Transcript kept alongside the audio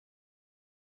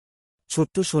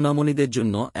ছোট্ট সোনামণিদের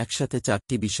জন্য একসাথে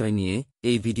 4টি বিষয় নিয়ে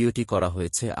এই ভিডিওটি করা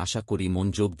হয়েছে। আশা করি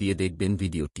মনোযোগ দিয়ে দেখবেন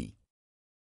ভিডিওটি।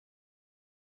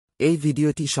 এই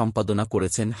ভিডিওটি সম্পাদনা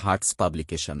করেছেন হার্টস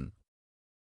পাবলিকেশন।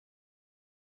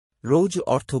 রোজ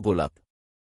অর্থ গোলাপ।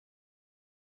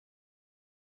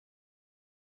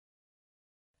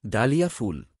 ডালিয়া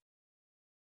ফুল।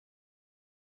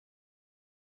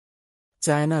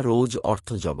 চায়না রোজ অর্থ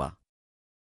জবা।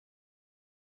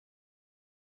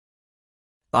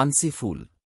 পানসি ফুল।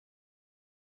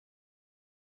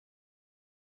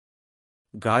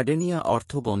 গার্ডেনিয়া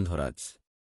অর্থ গন্ধরাজ।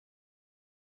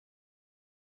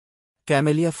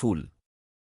 ক্যামেলিয়া ফুল।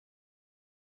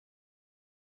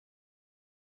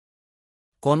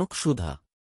 কনক সুধা।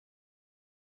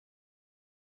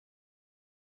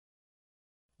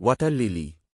 Water lily.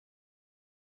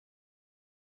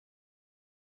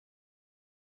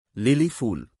 লিলি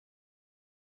ফুল।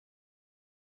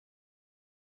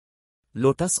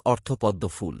 লোটাস অর্থ পদ্ম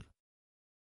ফুল।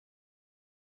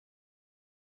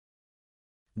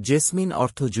 জেসমিন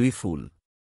অর্থ জুঁই ফুল।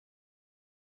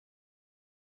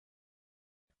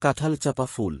 কাঁঠাল চাপা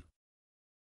ফুল।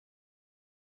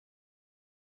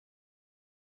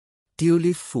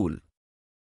 টিউলিপ ফুল।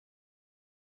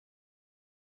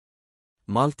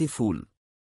 মালতি ফুল।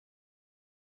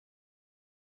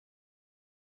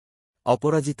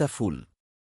 অপরাজিতা ফুল।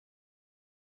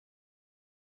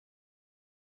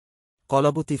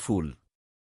 কলাবতী ফুল।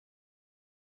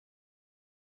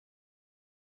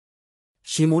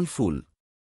 শিমুল ফুল।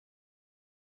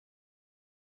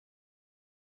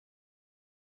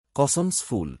 কসমস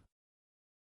ফুল।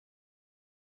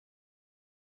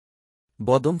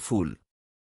 বদম ফুল।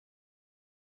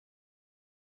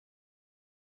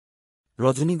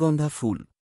 রজনীগন্ধা ফুল।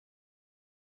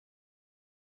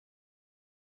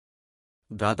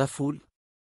 গাঁদা ফুল।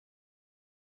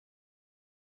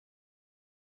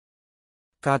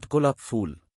 কাঠগোলাপ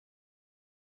ফুল।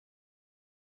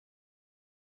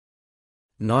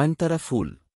 নয়নতারা ফুল।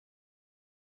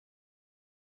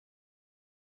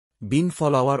 বিন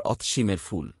ফ্লাওয়ার অথশিমের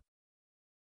ফুল।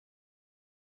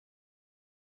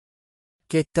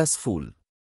 কেকটাস ফুল।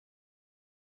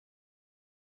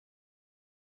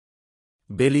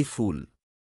 বেলি ফুল।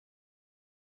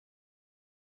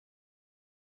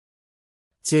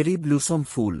 চেরি ব্লুসম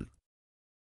ফুল।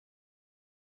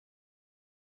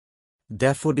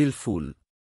 ড্যাফোডিল ফুল।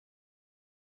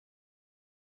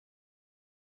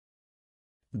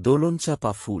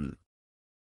 দোলনচাপা ফুল।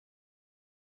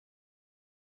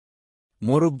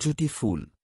 মোরগঝুটি ফুল।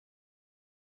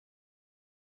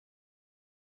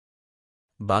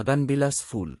 বাগানবিলাস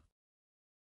ফুল।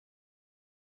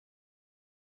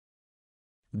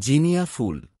 জিনিয়া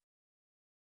ফুল।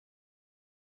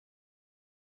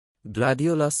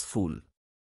 গ্লাডিওলাস ফুল।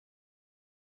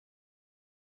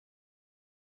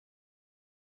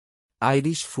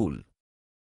 আইরিশ ফুল।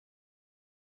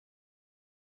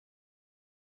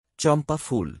 চম্পা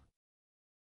ফুল।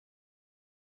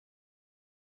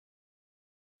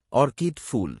 অর্কিড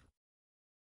ফুল।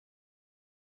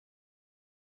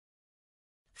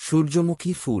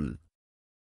 সূর্যমুখী ফুল।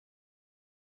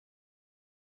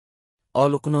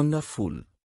 অলকনন্দা ফুল।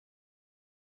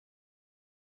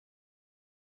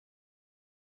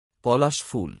 পলাশ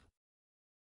ফুল।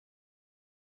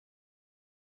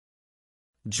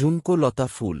 ঝুমকো লতা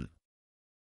ফুল।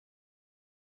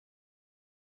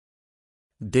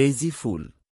 ডেইজি ফুল।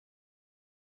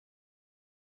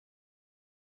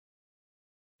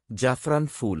 জাফরান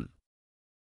ফুল।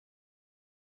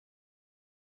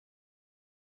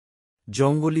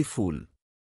 জঙ্গলি ফুল।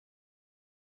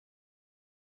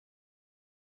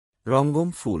 রঙ্গম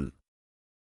ফুল।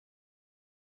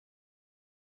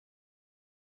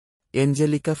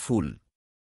 এঞ্জেলিকা ফুল।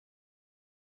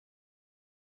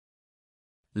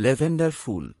 ল্যাভেন্ডার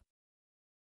ফুল।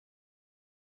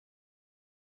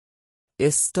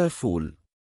 এস্টার ফুল।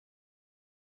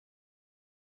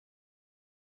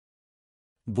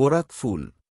 বোরাক ফুল।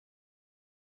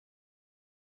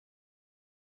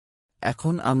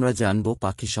 এখন আমরা জানব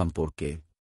পাখি সম্পর্কে।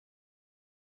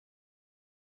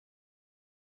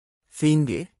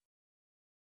 ফিঙ্গে।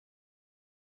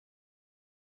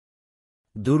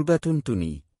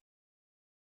 দুর্গাটুনটুনি।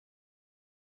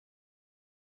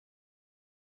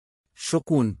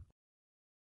 শকুন।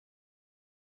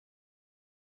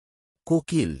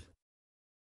 কোকিল।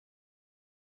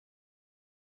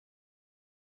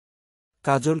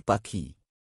 কাজল পাখি।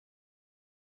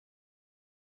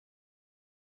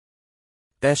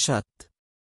 প্যাশাত।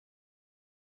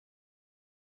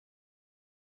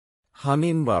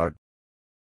 হামিংবার্ড।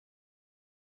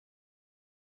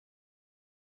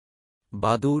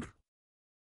 বাদুর।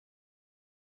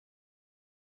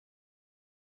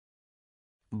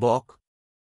 বক।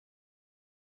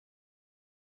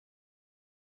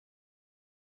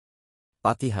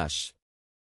 পাতিহাঁস,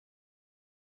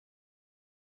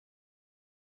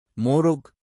 মোরগ,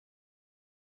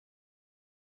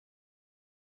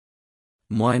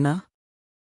 ময়না,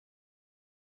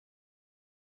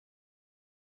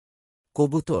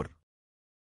 কবুতর,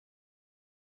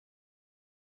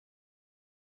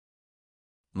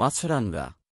 মাছরাঙা,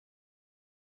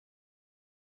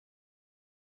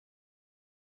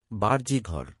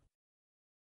 বার্জিঘর,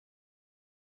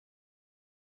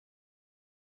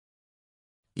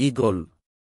 ঈগল,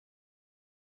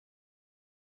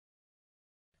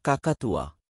 কাকাতুয়া,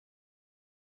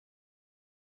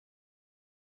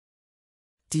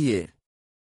 টিয়ে,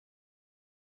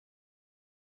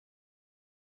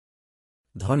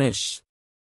 ধনেশ,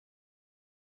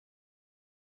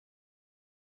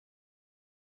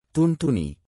 টুনটুনি,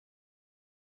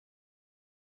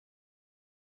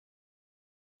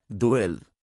 দোয়েল,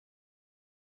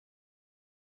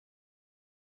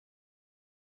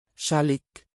 শালিক,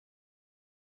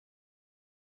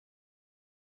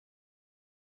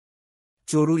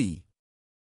 চড়ুই,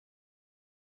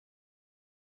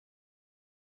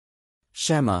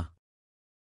 শ্যামা,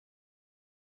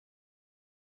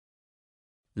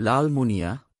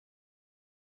 লালমুনিয়া,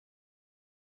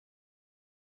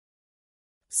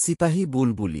 সিপাহী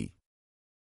বুলবুলি,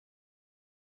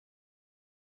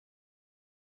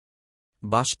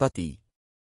 বাঁশপাতি,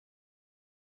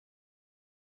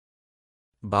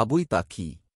 বাবুই পাখি,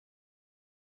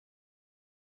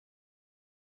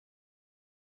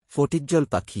 ফটিকজল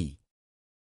পাখি,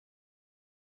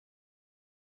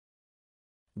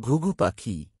 ঘুঘু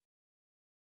পাখি,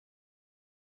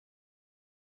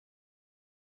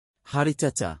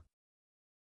 হাড়িচাচা,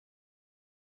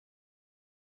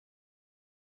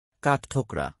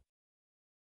 কাঠঠোকরা।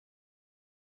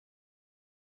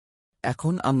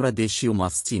 এখন আমরা দেশীয়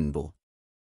মাছ চিনব।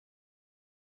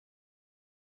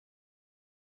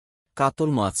 কাতল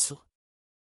মাছ,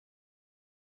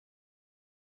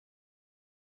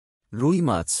 রুই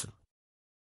মাছ,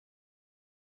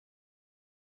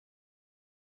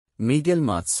 মৃগেল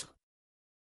মাছ,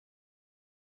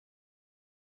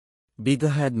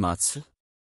 বিগহেড মাছ,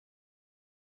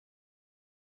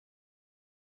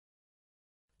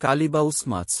 কালিবাউস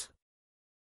মাছ,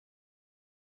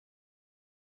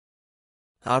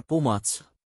 আরপো মাছ,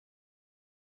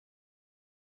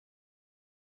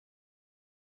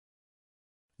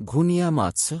 ঘুনিয়া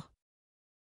মাছ,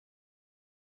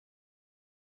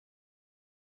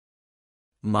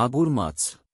 মাগুর মাছ,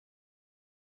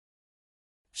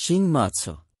 শিং মাছ,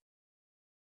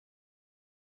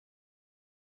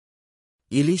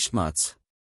 ইলিশ মাছ,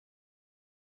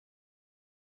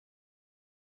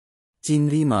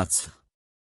 চিংড়ি মাছ,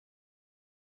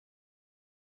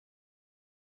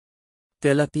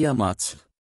 তেলাপিয়া মাছ,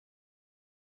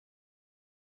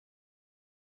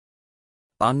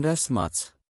 পাঙ্গাস মাছ,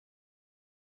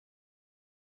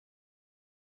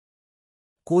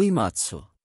 কই মাছ,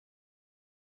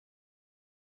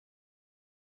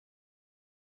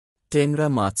 টেংরা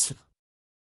মাছ,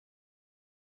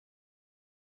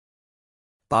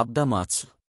 পাবদা মাছ,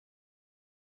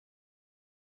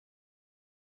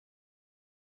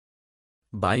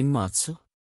 বাইম মাছ,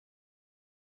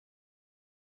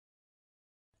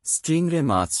 স্ট্রিংরে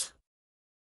মাছ,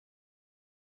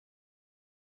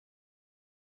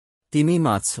 তিমি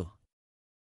মাছ,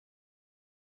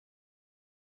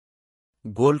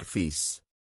 গোল্ডফিশ,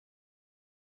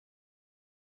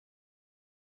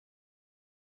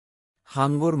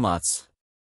 হাঙ্গর মাছ।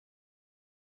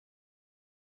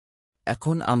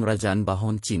 এখন আমরা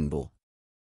যানবাহন চিনব।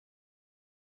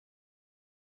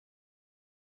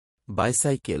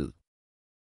 Bicycle,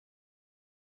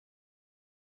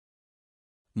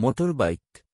 motorbike,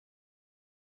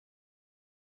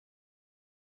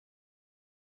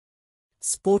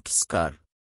 sports car,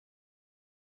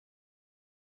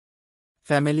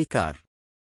 family কার,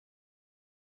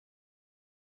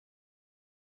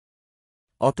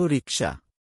 autorickshaw,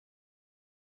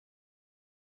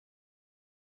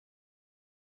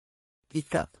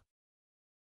 pickup,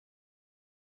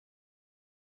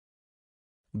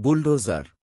 bulldozer,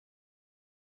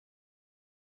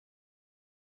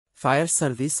 fire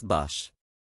service বাস,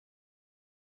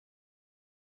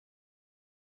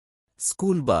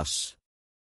 স্কুল বাস,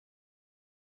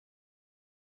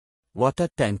 ওয়াটার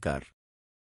ট্যাঙ্কার,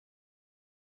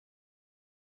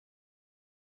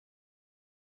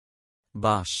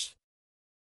 বাস,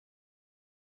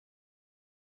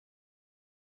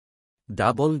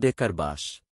 ডাবল ডেকার বাস,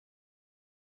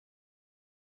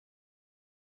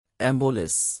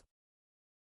 অ্যাম্বুলেন্স,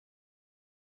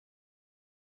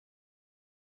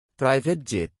 প্রাইভেট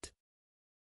জেট,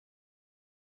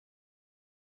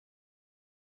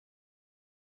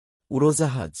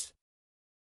 উড়োজাহাজ,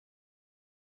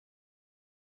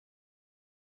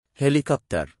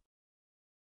 হেলিকপ্টার,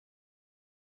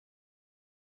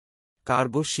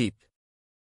 কার্গো শিপ,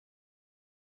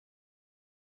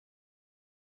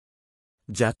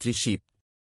 যাত্রী শিপ,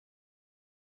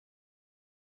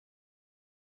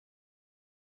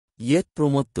 ইয়েট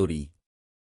প্রমোত্তরী,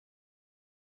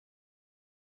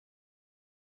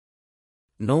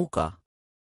 নৌকা,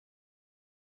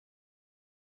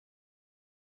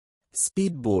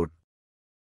 স্পিডবোট,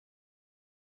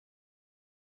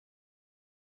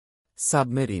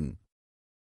 সাবমেরিন,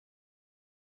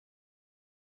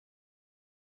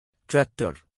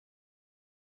 ট্র্যাক্টর,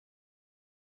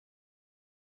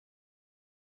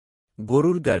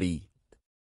 গরুর গাড়ি,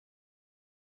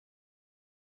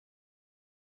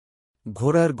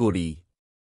 ঘোড়ার গড়ি,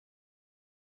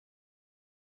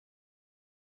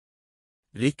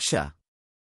 রিকশা,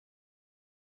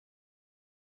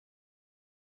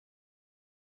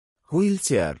 হুইল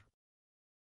চেয়ার,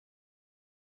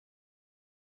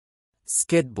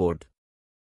 স্কেটবোর্ড।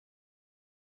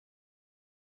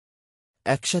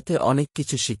 একসাথে অনেক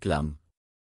কিছু শিখলাম।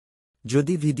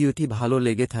 যদি ভিডিওটি ভালো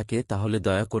লেগে থাকে তাহলে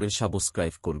দয়া করে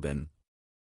সাবস্ক্রাইব করবেন।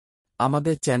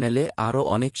 আমাদের চ্যানেলে আরও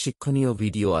অনেক শিক্ষণীয়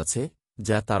ভিডিও আছে,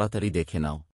 যা তাড়াতাড়ি দেখে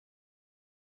নাও।